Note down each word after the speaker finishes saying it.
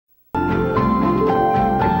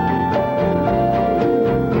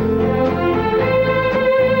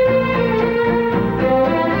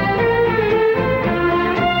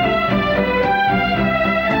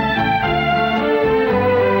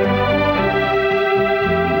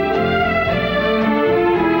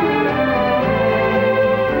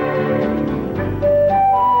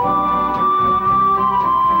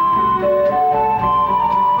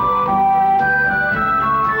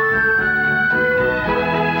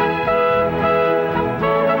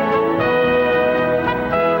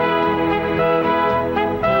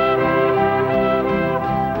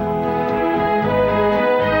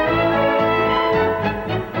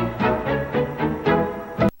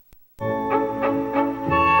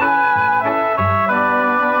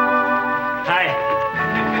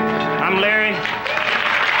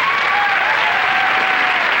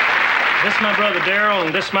my brother Darryl,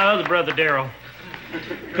 and this is my other brother Darryl.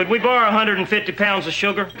 Could we borrow 150 pounds of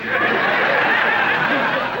sugar? Did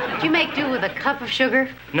you make do with a cup of sugar?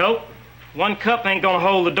 Nope. 1 cup ain't gonna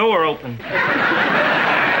hold the door open.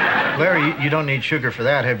 Larry, you don't need sugar for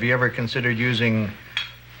that. Have you ever considered using,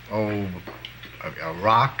 a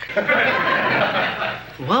rock?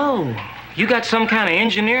 Whoa. You got some kind of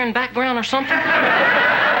engineering background or something?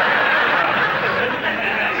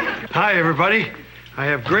 Hi, everybody. I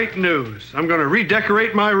have great news. I'm going to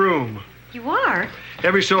redecorate my room. You are?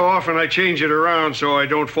 Every so often I change it around so I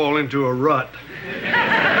don't fall into a rut.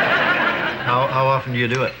 How often do you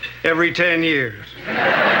do it? Every 10 years.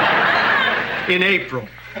 In April.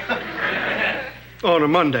 On a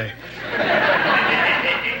Monday.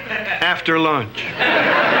 After lunch.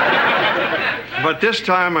 But this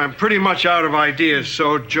time I'm pretty much out of ideas,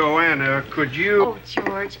 so Joanna, could you... Oh,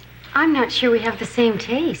 George, I'm not sure we have the same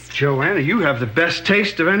taste. Joanna, you have the best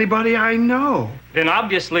taste of anybody I know. Then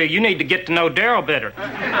obviously you need to get to know Darryl better.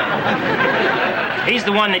 He's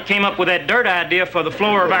the one that came up with that dirt idea for the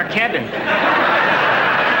floor of our cabin.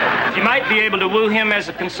 You might be able to woo him as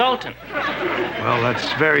a consultant. Well,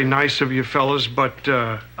 that's very nice of you fellas, but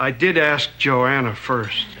I did ask Joanna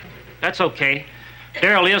first. That's okay.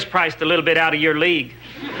 Darryl is priced a little bit out of your league.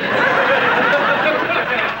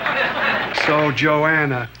 So,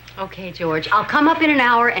 Joanna... Okay, George, I'll come up in an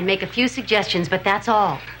hour and make a few suggestions, but that's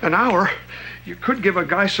all. An hour? You could give a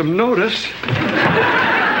guy some notice.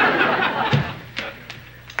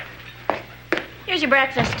 Here's your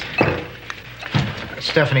breakfast.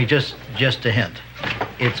 Stephanie, just a hint.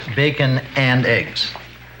 It's bacon and eggs,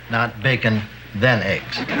 not bacon, then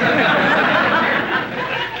eggs.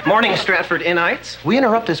 Morning, Stratford Innites. We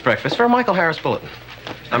interrupt this breakfast for a Michael Harris bulletin.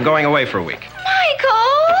 I'm going away for a week.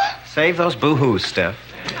 Michael! Save those boo-hoos, Steph.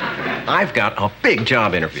 I've got a big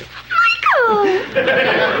job interview. Michael!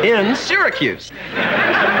 In Syracuse.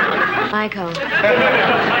 Michael.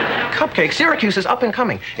 Cupcake. Syracuse is up and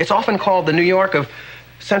coming. It's often called the New York of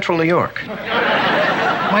Central New York.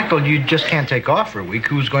 Michael, you just can't take off for a week.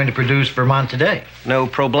 Who's going to produce Vermont Today? No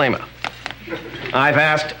problema. I've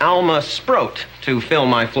asked Alma Sproat to fill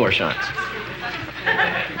my floor shines.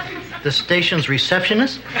 The station's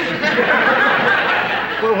receptionist?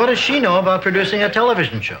 Well, what does she know about producing a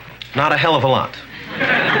television show? Not a hell of a lot.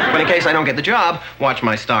 But in case I don't get the job, watch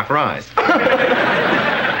my stock rise.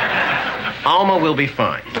 Alma will be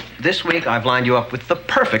fine. This week, I've lined you up with the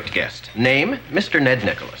perfect guest. Name, Mr. Ned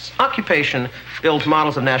Nicholas. Occupation, builds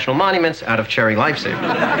models of national monuments out of cherry lifesavers.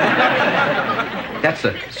 That's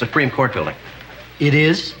the Supreme Court building. It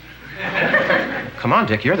is? Come on,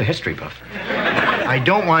 Dick, you're the history buff. I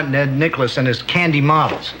don't want Ned Nicholas and his candy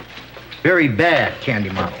models. Very bad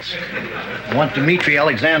candy models. I want Dmitri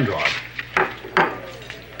Alexandrov.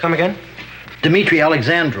 Come again? Dmitri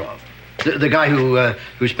Alexandrov. The guy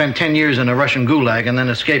who spent 10 years in a Russian gulag and then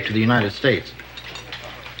escaped to the United States.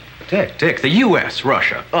 Dick, the U.S.,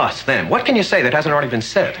 Russia, us, them. What can you say that hasn't already been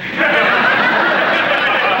said?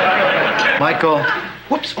 Michael.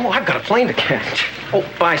 Whoops. Oh, I've got a plane to catch. Oh,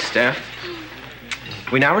 bye, Steph.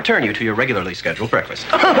 We now return you to your regularly scheduled breakfast.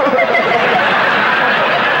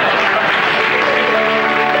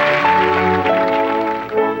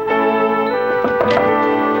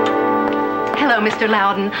 Hello, Mr.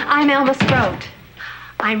 Loudon. I'm Alma Sproat.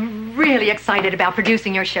 I'm really excited about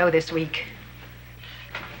producing your show this week.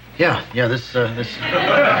 Yeah, this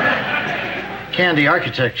candy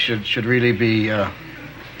architect should really be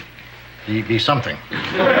something.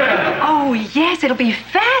 Oh, yes, it'll be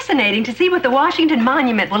fascinating to see what the Washington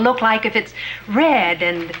Monument will look like if it's red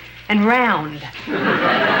and round.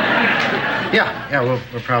 Yeah, we'll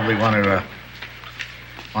probably want to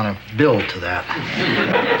build to that.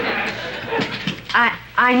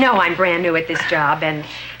 I know I'm brand new at this job, and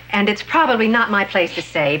it's probably not my place to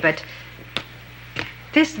say, but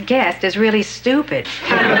this guest is really stupid.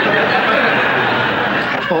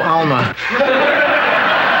 Oh, Alma.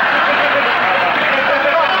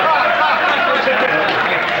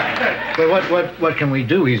 But what can we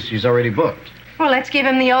do? He's already booked. Well, let's give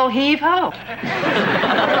him the old heave-ho.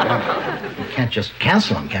 We can't just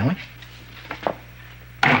cancel him, can we?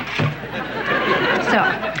 So,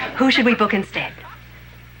 who should we book instead?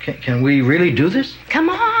 Can we really do this? Come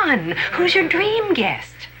on. Who's your dream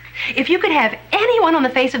guest? If you could have anyone on the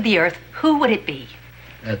face of the earth, who would it be?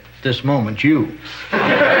 At this moment, you.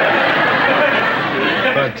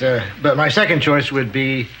 But my second choice would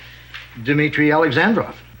be Dmitri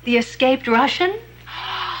Alexandrov. The escaped Russian?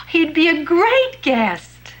 He'd be a great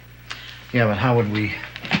guest. Yeah, but how would we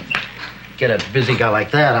get a busy guy like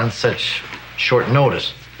that on such short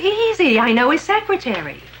notice? Easy. I know his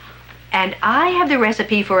secretary. And I have the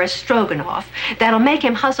recipe for a stroganoff that'll make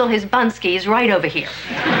him hustle his bunskies right over here.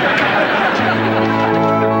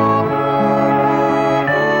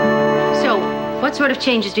 So, what sort of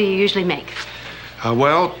changes do you usually make?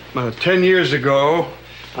 10 years ago,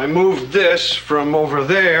 I moved this from over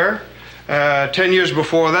there. 10 years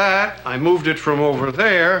before that, I moved it from over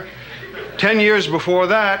there. 10 years before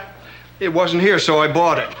that, it wasn't here, so I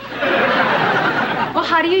bought it. Well,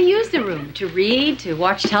 how do you use the room? To read, to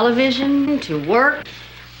watch television, to work?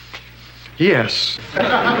 Yes.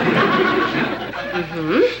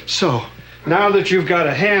 So, now that you've got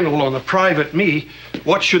a handle on the private me,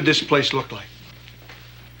 what should this place look like?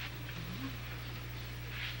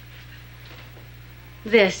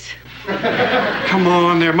 This. Come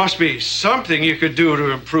on, there must be something you could do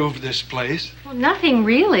to improve this place. Well, nothing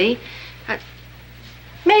really.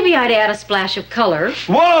 Maybe I'd add a splash of color.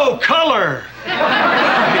 Whoa, color!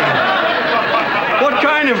 What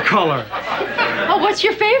kind of color? Oh, what's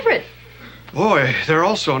your favorite? Boy, they're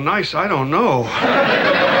all so nice, I don't know.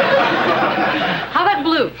 How about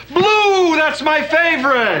blue? Blue, that's my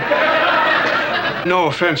favorite! No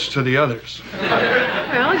offense to the others.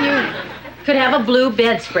 Well, you could have a blue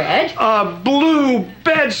bedspread. A blue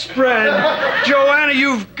bedspread? Joanna,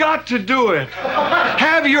 you've got to do it.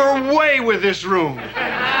 Have your way with this room.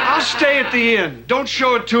 I'll stay at the inn. Don't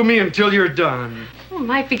show it to me until you're done. Well,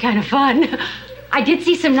 might be kind of fun. I did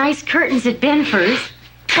see some nice curtains at Benfer's.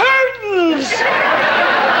 Curtains!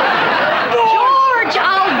 George,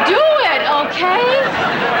 I'll do it, okay?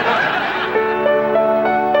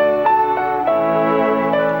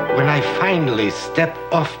 When I finally step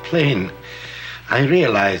off plane, I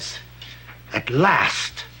realize at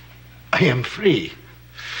last I am free.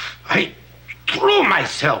 I threw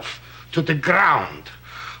myself to the ground.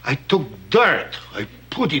 I took dirt. I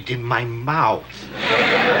put it in my mouth.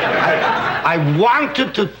 I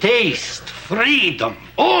wanted to taste freedom.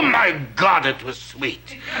 Oh, my God, it was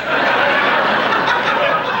sweet.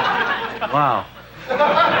 Wow.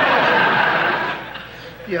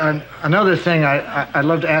 Yeah, another thing I'd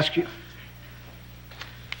love to ask you.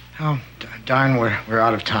 Oh, darn, we're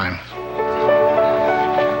out of time.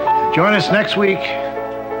 Join us next week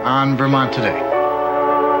on Vermont Today.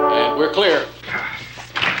 And we're clear.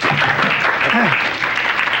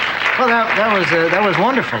 Well, that was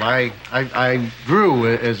wonderful. I grew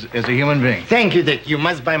as a human being. Thank you, Dick. You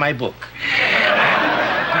must buy my book.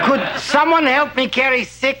 Could someone help me carry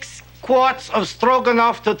 6 quarts of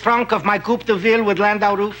stroganoff to trunk of my Coupe de Ville with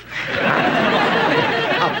landau roof?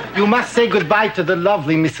 You must say goodbye to the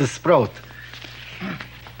lovely Mrs. Sprout.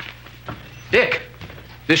 Dick,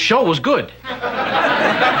 this show was good.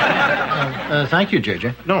 Thank you,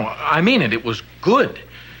 JJ. No, I mean it. It was good.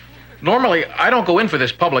 Normally, I don't go in for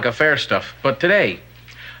this public affairs stuff, but today,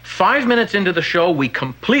 5 minutes into the show, we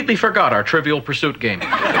completely forgot our Trivial Pursuit game.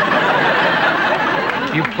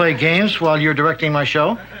 You play games while you're directing my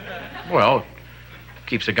show? Well,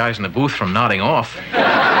 keeps the guys in the booth from nodding off.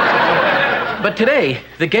 But today,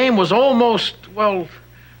 the game was almost, well,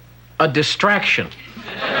 a distraction.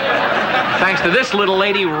 Thanks to this little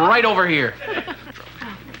lady right over here.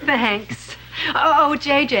 Thanks. Oh,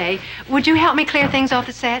 JJ, would you help me clear things off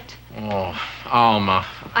the set? Oh, Alma.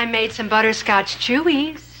 I made some butterscotch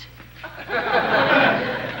chewies.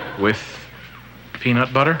 With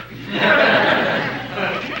peanut butter?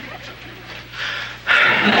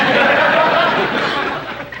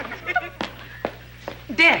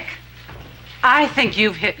 Dick, I think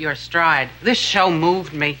you've hit your stride. This show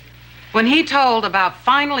moved me. When he told about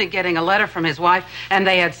finally getting a letter from his wife and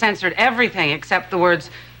they had censored everything except the words,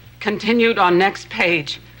 continued on next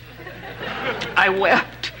page, I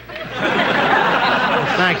wept.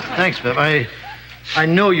 Well, thanks, Bev. I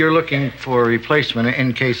know you're looking for a replacement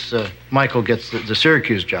in case Michael gets the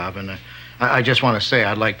Syracuse job, and I just want to say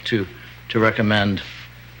I'd like to recommend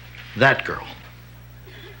that girl.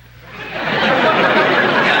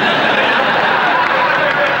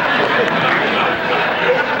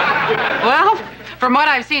 Well, from what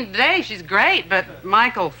I've seen today, she's great, but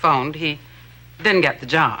Michael phoned. He didn't get the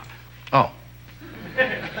job. Oh.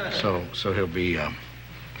 So he'll be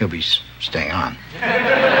staying on.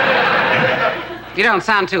 You don't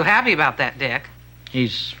sound too happy about that, Dick.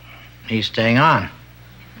 He's staying on.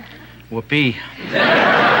 Whoopee.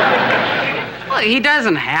 Well, he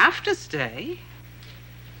doesn't have to stay.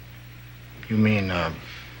 You mean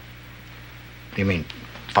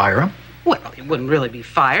fire him? Well, he wouldn't really be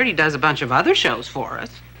fired. He does a bunch of other shows for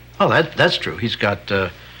us. Oh, that's true. He's got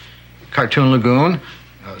Cartoon Lagoon,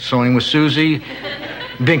 Sewing with Susie,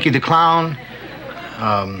 Binky the Clown,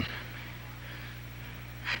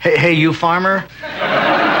 Hey You Farmer.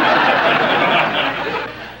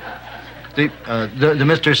 The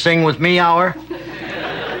Mr. Sing with Me hour?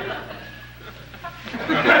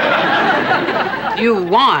 You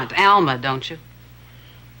want Alma, don't you?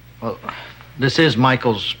 Well, this is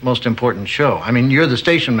Michael's most important show. I mean, you're the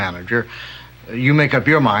station manager. You make up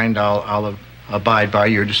your mind, I'll abide by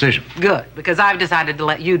your decision. Good, because I've decided to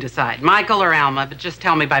let you decide. Michael or Alma, but just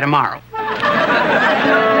tell me by tomorrow. I'm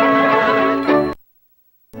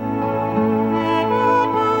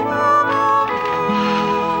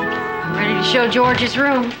ready to show George his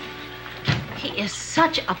room. He is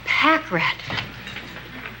such a pack rat.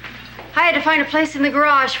 I had to find a place in the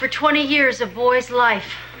garage for 20 years of boy's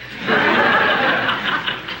life.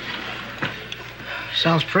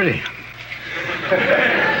 Sounds pretty.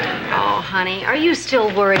 Oh, honey, are you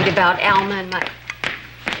still worried about Alma and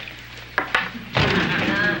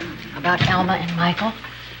Michael?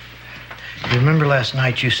 You remember last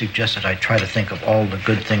night you suggested I try to think of all the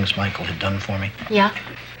good things Michael had done for me? Yeah?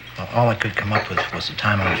 Well, all I could come up with was the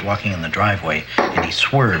time I was walking in the driveway and he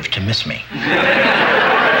swerved to miss me.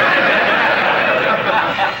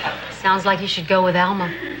 Sounds like you should go with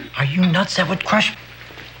Alma. Are you nuts? That would crush me.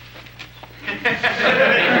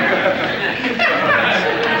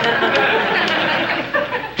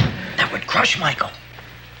 That would crush Michael.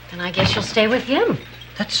 Then I guess you'll stay with him.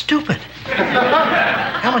 That's stupid.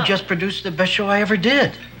 Alma just produced the best show I ever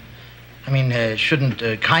did. I mean, shouldn't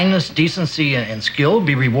kindness, decency, and skill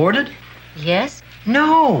be rewarded? Yes?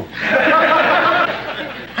 No.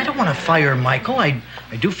 I don't want to fire Michael. I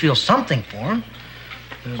do feel something for him.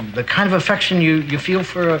 The kind of affection you feel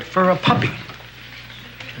for a puppy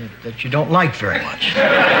that you don't like very much.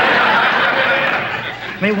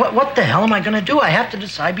 I mean, what the hell am I going to do? I have to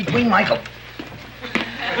decide between Michael.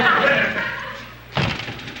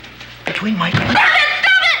 Between Michael. Stop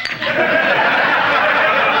it!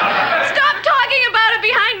 Stop talking about it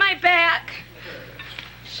behind my back.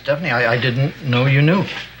 Stephanie, I didn't know you knew.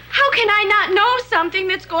 How can I not know something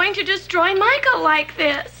that's going to destroy Michael like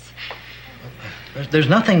this? There's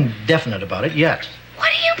nothing definite about it yet.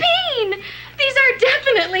 What do you mean? These are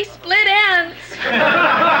definitely split ends.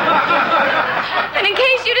 And in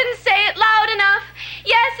case you didn't say it loud enough,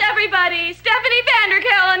 yes, everybody, Stephanie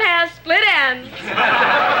Vanderkellen has split ends.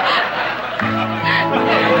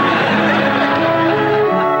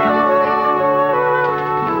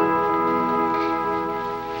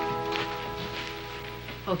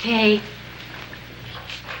 Okay.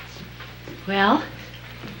 Well,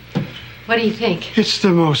 what do you think? It's the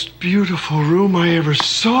most beautiful room I ever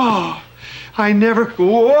saw.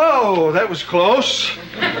 Whoa, that was close.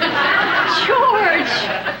 George,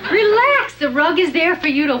 relax. The rug is there for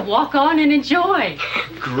you to walk on and enjoy.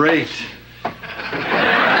 Great.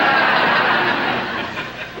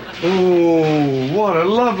 Oh, what a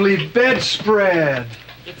lovely bedspread.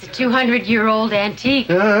 It's a 200-year-old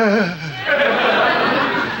antique.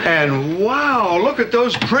 And wow, look at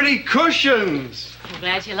those pretty cushions. I'm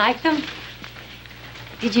glad you like them.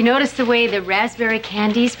 Did you notice the way the raspberry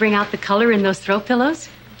candies bring out the color in those throw pillows?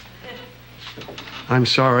 I'm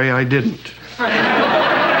sorry, I didn't.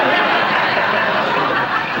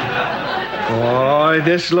 Boy,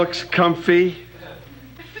 this looks comfy.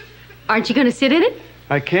 Aren't you going to sit in it?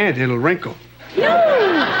 I can't, it'll wrinkle.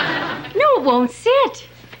 No, it won't sit.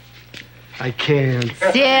 I can't.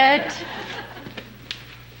 Sit.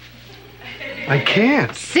 I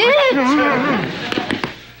can't. Sit.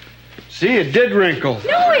 See, it did wrinkle.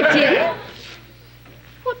 No, it didn't.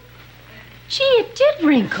 Well, gee, it did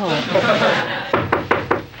wrinkle.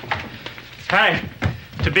 Hi.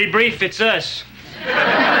 To be brief, it's us.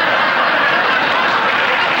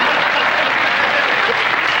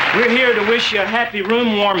 We're here to wish you a happy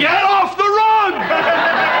room warming. Get off the rug!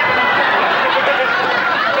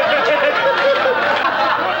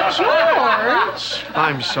 George.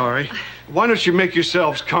 I'm sorry. Why don't you make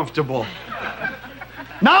yourselves comfortable?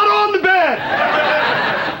 Not on the bed!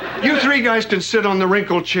 You three guys can sit on the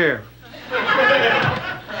wrinkled chair.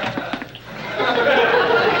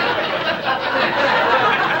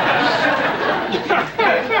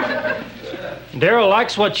 Daryl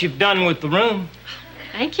likes what you've done with the room.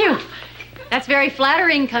 Thank you. That's very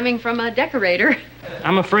flattering coming from a decorator.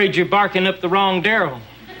 I'm afraid you're barking up the wrong Daryl.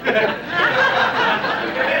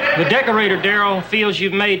 The decorator, Daryl, feels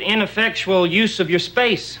you've made ineffectual use of your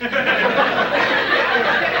space.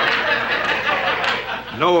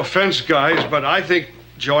 No offense, guys, but I think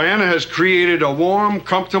Joanna has created a warm,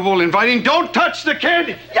 comfortable, inviting, don't touch the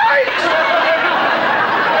candy! Yikes!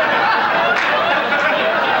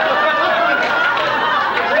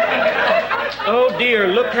 Oh, dear,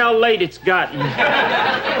 look how late it's gotten.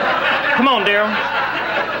 Come on, Daryl.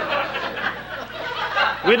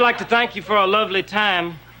 We'd like to thank you for a lovely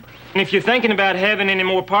time, And if you're thinking about having any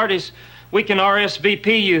more parties, we can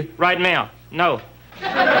RSVP you right now. No.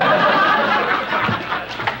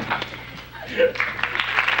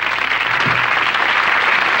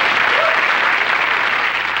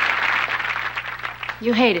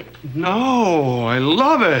 You hate it. No, I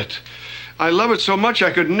love it. I love it so much I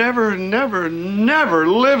could never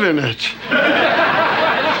live in it.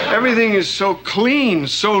 Everything is so clean,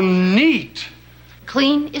 so neat.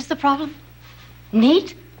 Clean is the problem?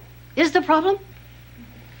 Neat is the problem?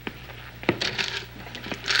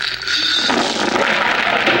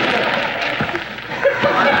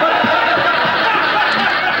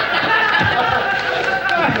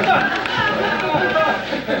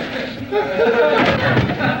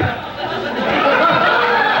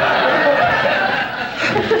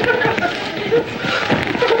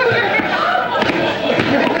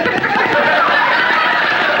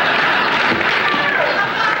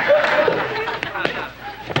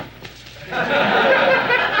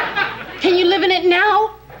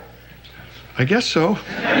 I guess so.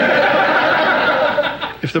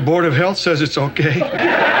 If the Board of Health says it's okay.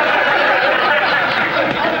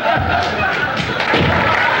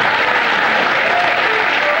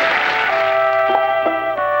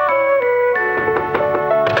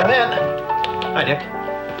 Come in. Hi, Dick.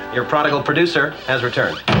 Your prodigal producer has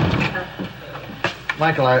returned.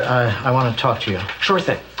 Michael, I want to talk to you. Sure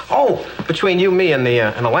thing. Oh, between you, me, and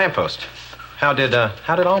the lamppost. How did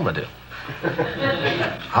Alma do?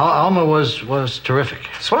 Alma was terrific.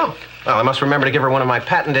 Swell. Well, I must remember to give her one of my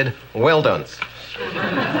patented well-dones.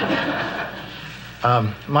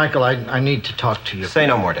 Michael, I need to talk to you. Say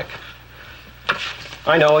no more, Dick.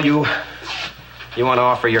 I know you want to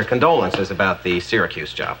offer your condolences about the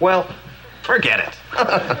Syracuse job. Well, forget it.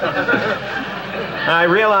 I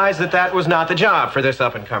realize that was not the job for this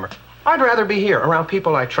up-and-comer. I'd rather be here around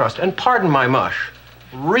people I trust and, pardon my mush,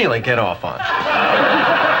 really get off on.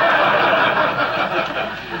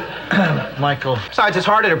 Michael. Besides, it's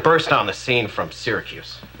harder to burst on the scene from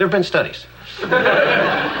Syracuse. There have been studies.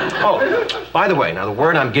 Oh, by the way, now the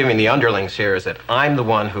word I'm giving the underlings here is that I'm the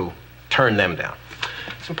one who turned them down.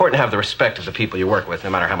 It's important to have the respect of the people you work with, no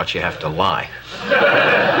matter how much you have to lie.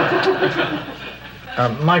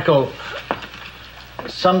 Michael,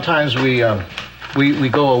 sometimes we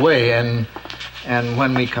go away, and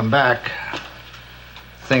when we come back,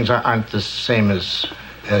 things aren't the same as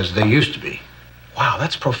they used to be. Wow,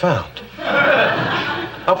 that's profound.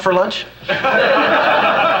 Up for lunch?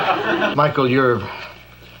 Michael, you're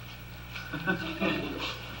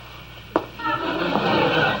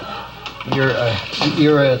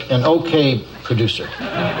an okay producer,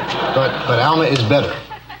 but Alma is better,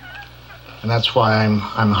 and that's why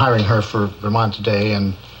I'm hiring her for Vermont Today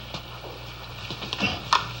and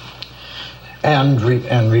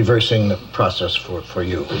reversing the process for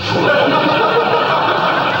you.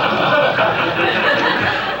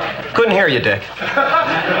 Couldn't hear you, Dick.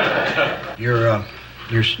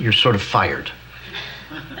 You're sort of fired.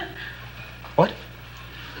 What?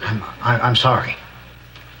 I'm sorry.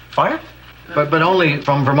 Fired? But only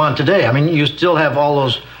from Vermont Today. I mean, you still have all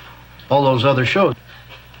those other shows.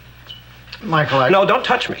 Michael, No, don't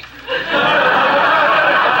touch me.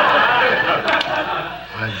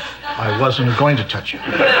 I wasn't going to touch you.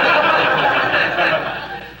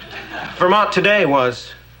 Vermont Today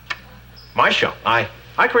was my show.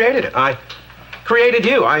 I created it. I created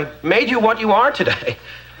you. I made you what you are today.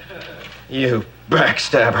 You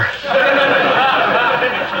backstabber.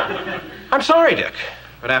 I'm sorry, Dick,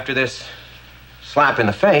 but after this slap in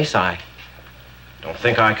the face, I don't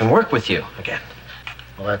think I can work with you again.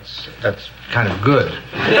 Well, that's kind of good.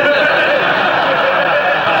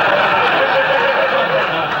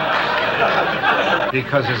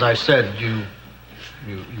 Because, as I said, you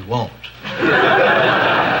won't.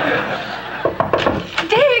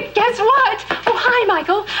 Dick, guess what? Oh, hi,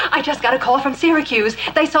 Michael. I just got a call from Syracuse.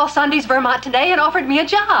 They saw Sunday's Vermont Today and offered me a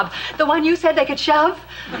job. The one you said they could shove.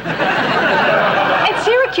 And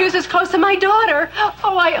Syracuse is close to my daughter.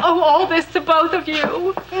 Oh, I owe all this to both of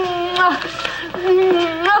you.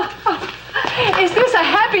 Is this a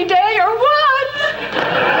happy day or what?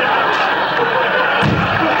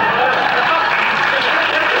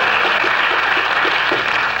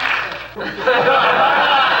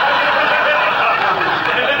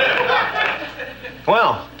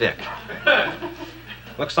 Well, Dick,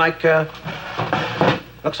 looks like you're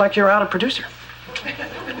out of producer.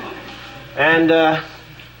 And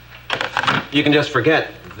you can just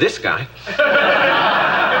forget this guy.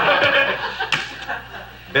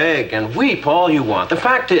 Beg and weep all you want. The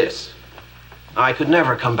fact is, I could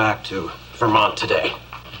never come back to Vermont Today.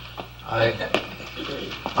 I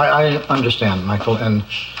understand, Michael, and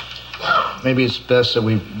maybe it's best that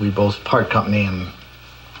we both part company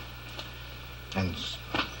and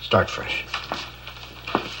start fresh.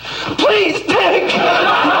 Please, Dick!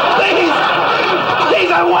 Please!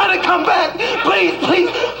 Please, I want to come back! Please, please!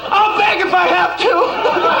 I'll beg if I have to!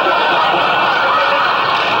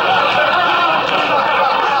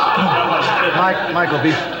 Michael,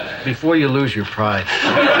 before you lose your pride.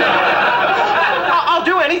 I'll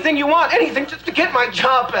do anything you want, anything just to get my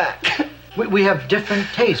job back. We have different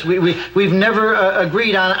tastes. We've never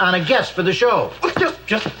agreed on a guest for the show.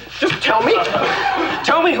 Just tell me.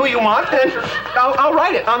 Tell me who you want, and I'll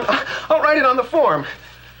write it on the form.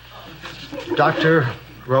 Dr.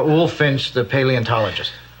 Raoul Finch, the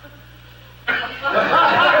paleontologist.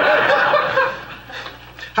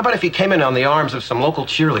 How about if he came in on the arms of some local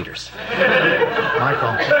cheerleaders?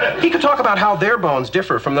 Michael. He could talk about how their bones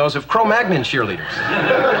differ from those of Cro-Magnon cheerleaders.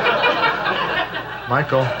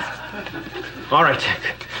 Michael. All right.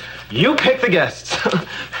 You pick the guests.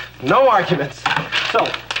 No arguments. So,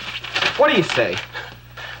 what do you say?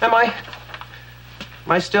 Am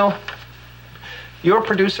I still your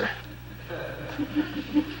producer?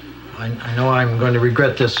 I know I'm going to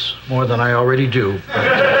regret this more than I already do.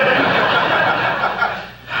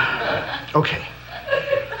 Okay.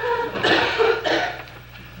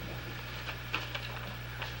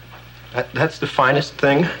 That's the finest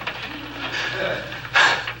thing.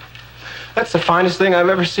 That's the finest thing I've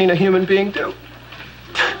ever seen a human being do.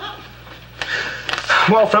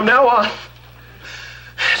 Well, from now on,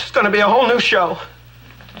 it's going to be a whole new show.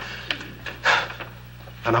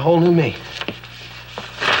 And a whole new me.